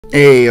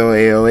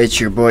Ayo, it's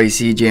your boy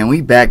CJ, and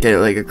we back at it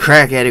like a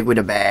crack addict with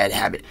a bad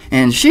habit.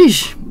 And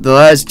sheesh, the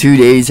last 2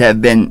 days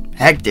have been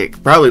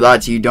hectic. Probably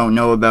lots of you don't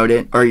know about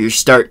it, or you're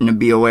starting to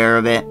be aware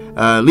of it.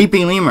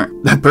 Leaping Lemur,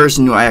 the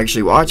person who I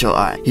actually watch a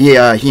lot, he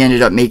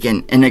ended up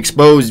making an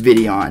exposed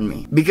video on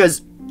me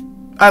because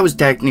I was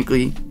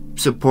technically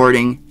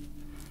supporting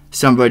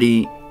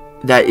somebody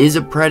that is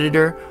a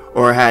predator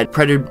or had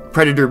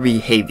predator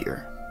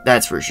behavior.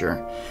 That's for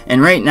sure.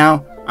 And right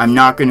now, I'm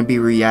not going to be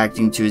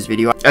reacting to his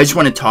video. I just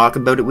want to talk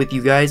about it with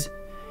you guys.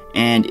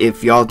 And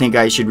if y'all think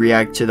I should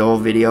react to the whole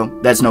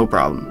video, that's no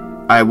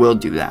problem. I will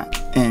do that.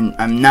 And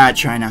I'm not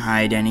trying to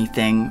hide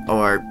anything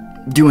or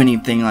do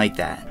anything like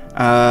that.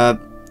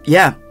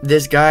 Yeah,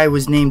 this guy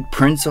was named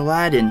Prince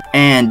Aladdin.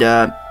 And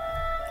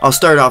I'll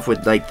start off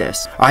with like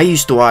this. I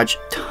used to watch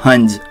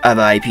tons of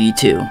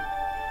IP2.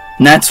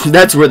 And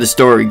that's where the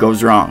story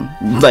goes wrong,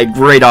 like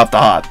right off the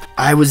hop.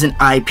 I was an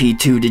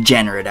IP2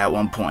 degenerate at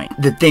one point.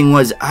 The thing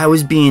was, I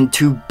was being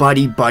too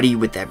buddy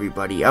with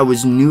everybody. I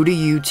was new to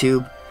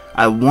YouTube.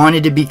 I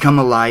wanted to become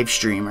a live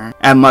streamer.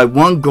 And my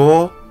one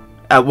goal,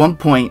 at one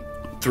point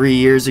 3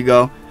 years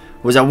ago,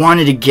 was I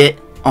wanted to get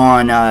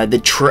on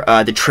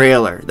the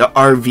trailer, the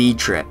RV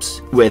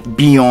trips with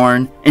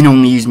Bjorn and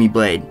Only Use Me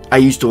Blade. I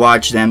used to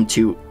watch them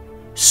too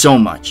so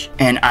much,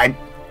 and I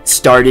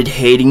started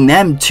hating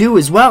them too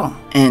as well.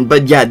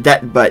 But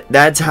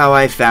that's how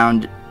I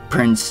found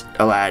Prince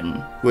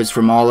Aladdin, was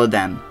from all of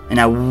them. And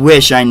I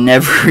wish I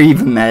never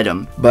even met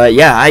him. But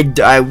yeah,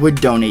 I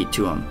would donate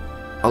to him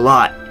a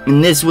lot.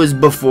 And this was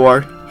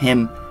before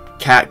him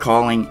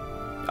catcalling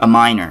a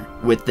minor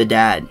with the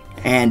dad.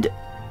 And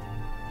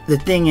the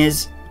thing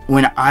is,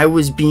 when I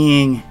was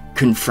being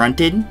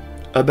confronted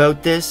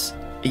about this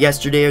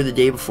yesterday or the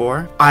day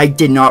before, I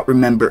did not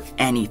remember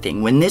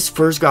anything. When this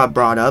first got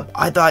brought up,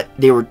 I thought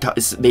they were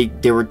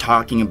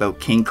talking about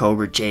King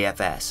Cobra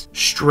JFS.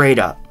 Straight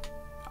up.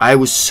 I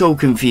was so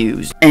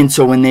confused. And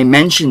so when they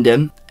mentioned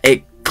him,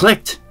 it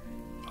clicked.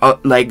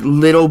 Like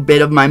little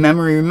bit of my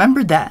memory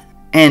remembered that.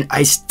 And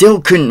I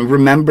still couldn't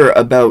remember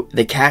about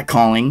the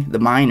catcalling, the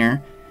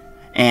minor,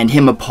 and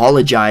him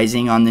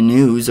apologizing on the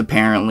news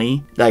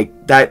apparently.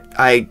 Like that,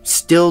 I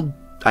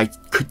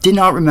did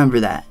not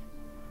remember that.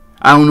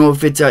 I don't know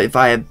if it's if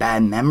I have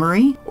bad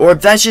memory or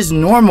if that's just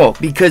normal,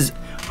 because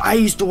I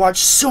used to watch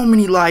so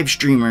many live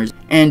streamers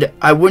and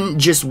I wouldn't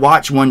just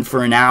watch one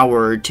for an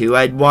hour or two.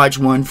 I'd watch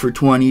one for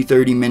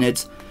 20-30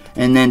 minutes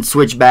and then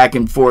switch back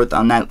and forth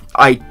on that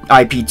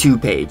IP2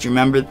 page.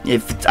 Remember?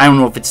 I don't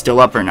know if it's still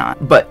up or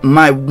not. But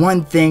my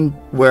one thing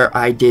where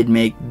I did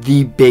make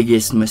the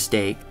biggest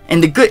mistake,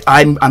 and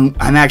I'm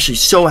actually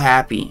so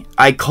happy.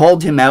 I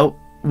called him out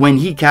when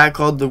he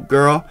catcalled the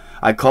girl.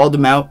 I called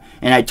him out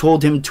and I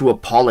told him to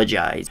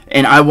apologize.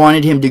 And I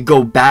wanted him to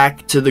go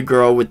back to the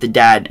girl with the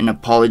dad and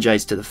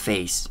apologize to their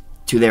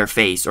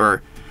face,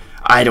 or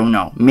I don't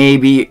know,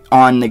 maybe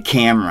on the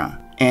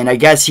camera. And I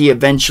guess he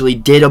eventually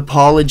did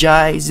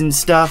apologize and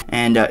stuff.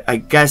 And I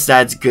guess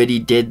that's good he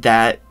did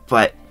that.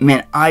 But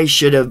man, I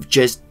shouldn't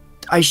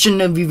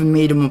have even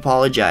made him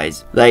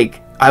apologize.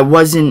 Like,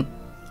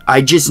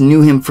 I just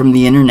knew him from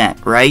the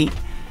internet, right?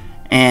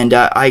 And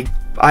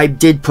I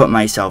did put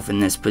myself in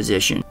this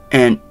position.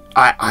 And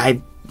I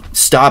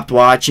stopped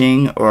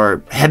watching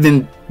or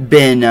haven't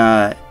been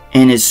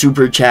in his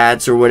super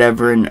chats or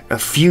whatever in a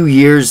few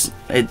years.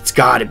 It's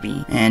gotta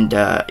be. And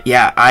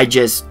yeah, I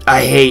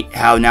hate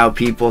how now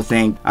people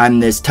think I'm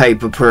this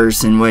type of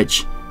person,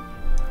 which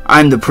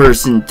I'm the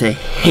person to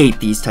hate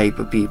these type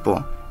of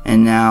people.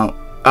 And now,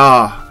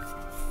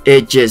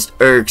 it just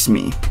irks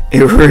me.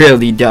 It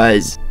really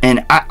does.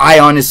 And I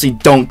honestly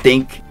don't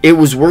think it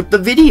was worth the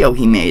video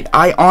he made.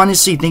 I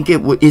honestly think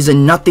it is a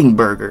nothing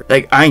burger.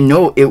 Like, I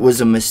know it was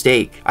a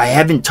mistake. I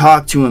haven't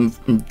talked to him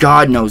in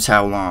God knows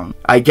how long.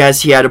 I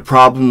guess he had a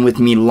problem with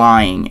me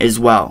lying as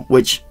well,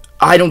 which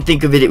I don't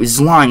think of it as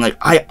lying. Like,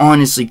 I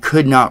honestly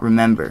could not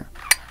remember.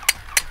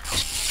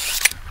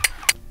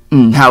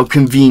 How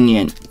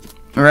convenient,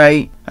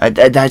 right?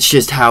 That's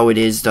just how it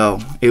is, though.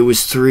 It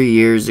was 3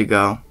 years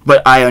ago.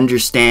 But I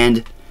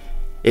understand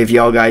if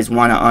y'all guys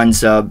want to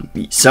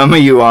unsub. Some of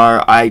you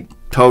are. I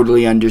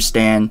totally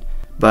understand.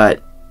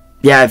 But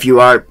yeah, if you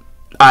are,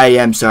 I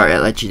am sorry I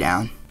let you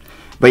down.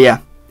 But yeah,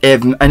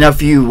 if enough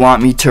of you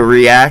want me to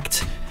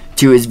react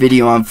to his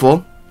video in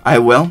full, I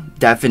will.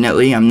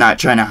 Definitely. I'm not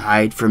trying to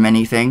hide from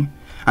anything.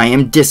 I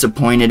am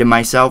disappointed in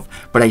myself,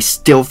 but I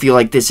still feel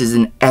like this is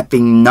an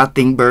epping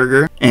nothing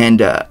burger. And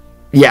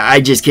yeah,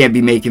 I just can't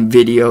be making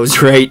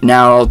videos right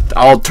now.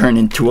 I'll turn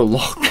into a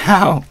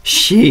lolcow.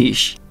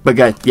 Sheesh. But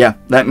guys, yeah,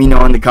 let me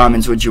know in the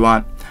comments what you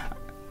want.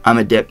 I'm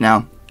a dip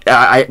now.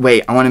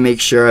 Wait, I want to make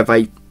sure if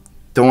I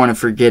don't want to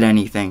forget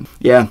anything.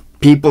 Yeah,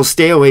 people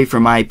stay away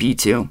from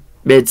IP2.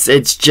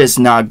 It's just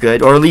not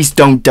good. Or at least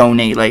don't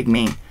donate like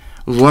me.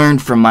 Learn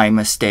from my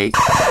mistakes.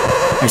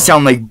 I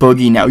sound like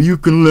Boogie now. You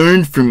can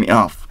learn from me.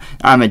 Oh,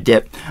 I'm a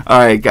dip.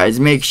 Alright guys,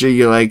 make sure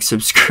you like,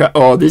 subscribe.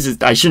 Oh,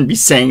 I shouldn't be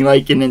saying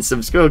like and then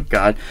subscribe.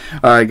 God.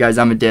 Alright guys,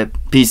 I'm a dip.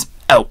 Peace.